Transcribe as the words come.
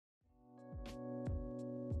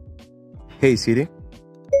Hey Siri,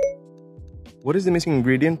 what is the missing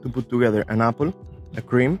ingredient to put together an apple, a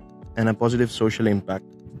cream, and a positive social impact?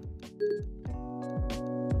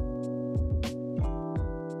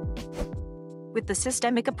 With the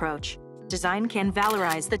systemic approach, design can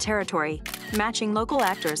valorize the territory, matching local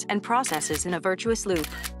actors and processes in a virtuous loop.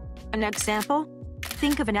 An example?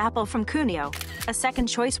 Think of an apple from Cuneo, a second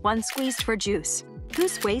choice one squeezed for juice,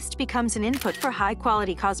 whose waste becomes an input for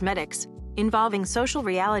high-quality cosmetics, involving social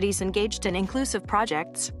realities engaged in inclusive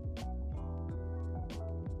projects.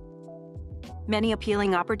 Many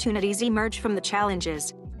appealing opportunities emerge from the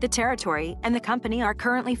challenges the territory and the company are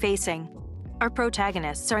currently facing. Our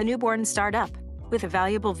protagonists are a newborn startup with a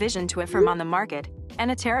valuable vision to affirm on the market, and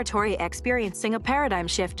a territory experiencing a paradigm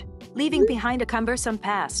shift, leaving behind a cumbersome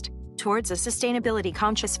past towards a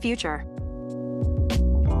sustainability-conscious future.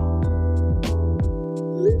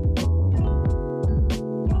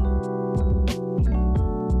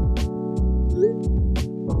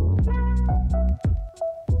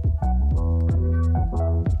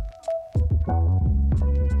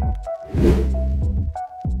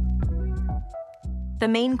 The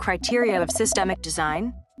main criteria of systemic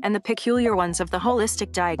design, and the peculiar ones of the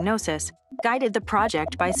holistic diagnosis, guided the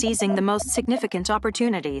project by seizing the most significant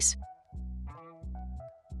opportunities.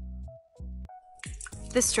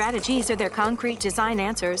 The strategies are their concrete design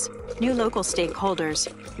answers, new local stakeholders,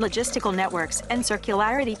 logistical networks, and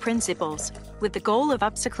circularity principles, with the goal of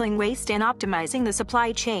upcycling waste and optimizing the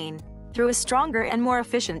supply chain through a stronger and more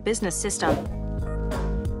efficient business system.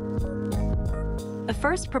 The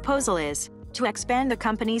first proposal is to expand the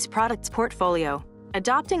company's products portfolio,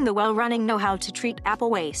 adopting the well-running know-how to treat apple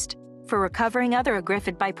waste for recovering other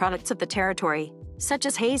aggregate byproducts of the territory, such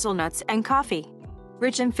as hazelnuts and coffee,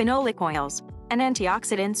 rich in phenolic oils and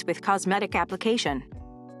antioxidants with cosmetic application.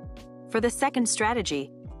 For the second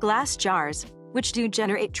strategy, glass jars, which do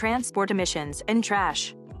generate transport emissions and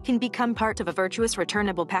trash, can become part of a virtuous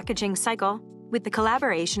returnable packaging cycle with the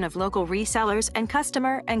collaboration of local resellers and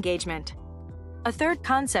customer engagement. A third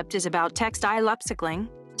concept is about textile upcycling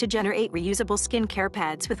to generate reusable skincare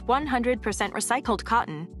pads with 100% recycled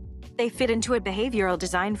cotton. They fit into a behavioral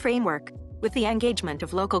design framework with the engagement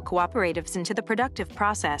of local cooperatives into the productive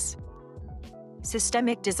process.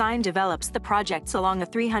 Systemic design develops the projects along a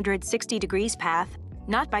 360 degrees path,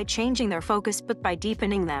 not by changing their focus but by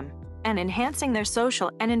deepening them and enhancing their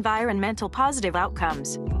social and environmental positive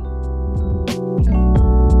outcomes.